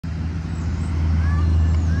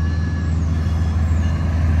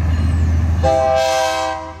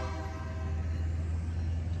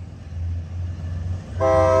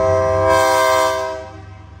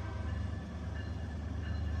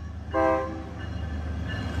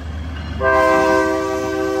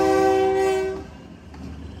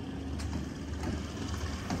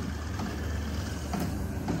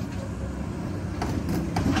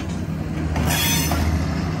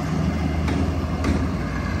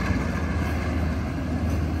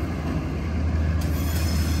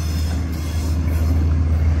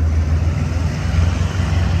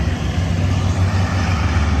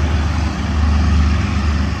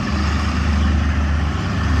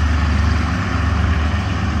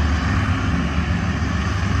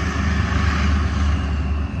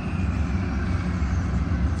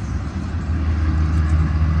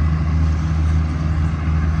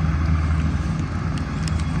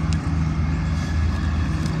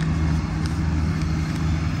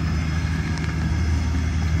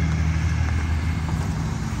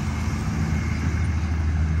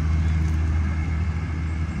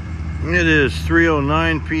It is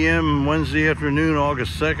 3:09 p.m. Wednesday afternoon,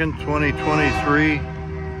 August 2nd, 2023.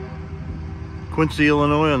 Quincy,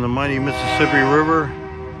 Illinois on the mighty Mississippi River.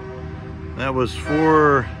 That was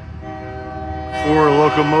four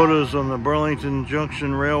locomotives on the Burlington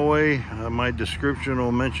Junction Railway. My description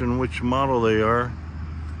will mention which model they are.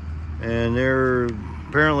 And they're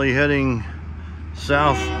apparently heading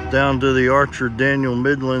south down to the Archer Daniel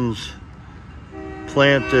Midlands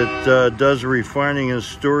plant that does refining and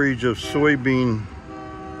storage of soybean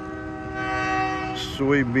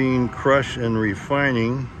crush and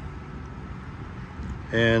refining.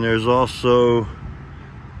 And there's also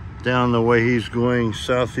down the way he's going,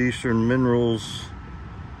 Southeastern Minerals,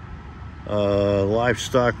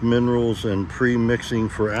 livestock minerals and pre-mixing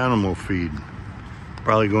for animal feed.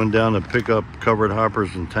 Probably going down to pick up covered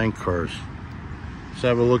hoppers and tank cars. Let's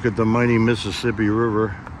have a look at the mighty Mississippi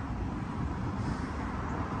River.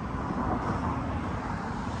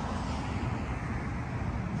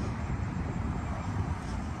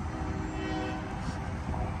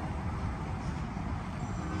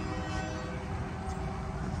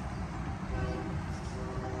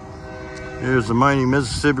 Here's the mighty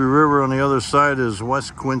Mississippi River. On the other side is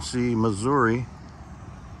West Quincy, Missouri.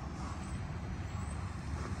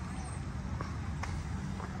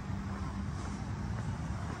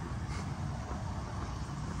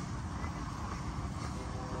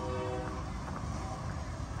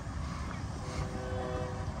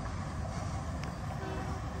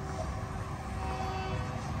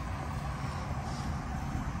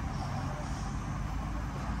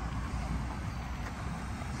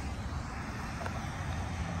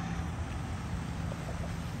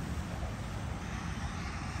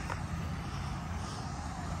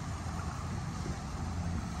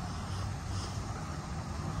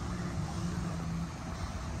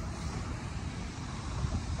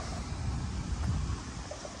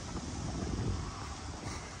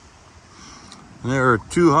 There are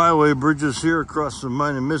two highway bridges here across the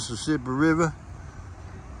mighty Mississippi River.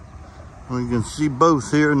 We can see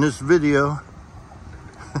both here in this video.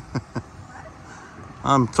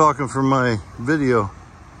 I'm talking for my video.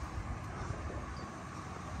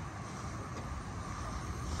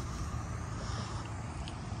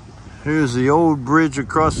 Here's the old bridge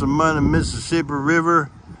across the mighty Mississippi River.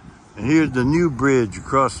 And here's the new bridge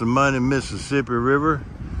across the mighty Mississippi River.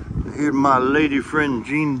 Here's my lady friend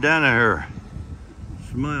Jean Danaher.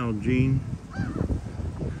 Smile, Jean.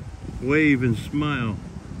 Wave and smile.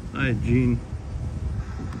 Hi, Jean.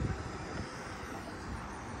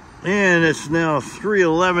 And it's now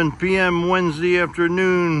 3:11 p.m. Wednesday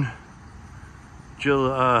afternoon,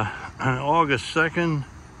 August 2nd,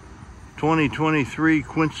 2023,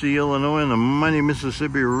 Quincy, Illinois, and the mighty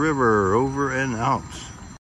Mississippi River. Over and out.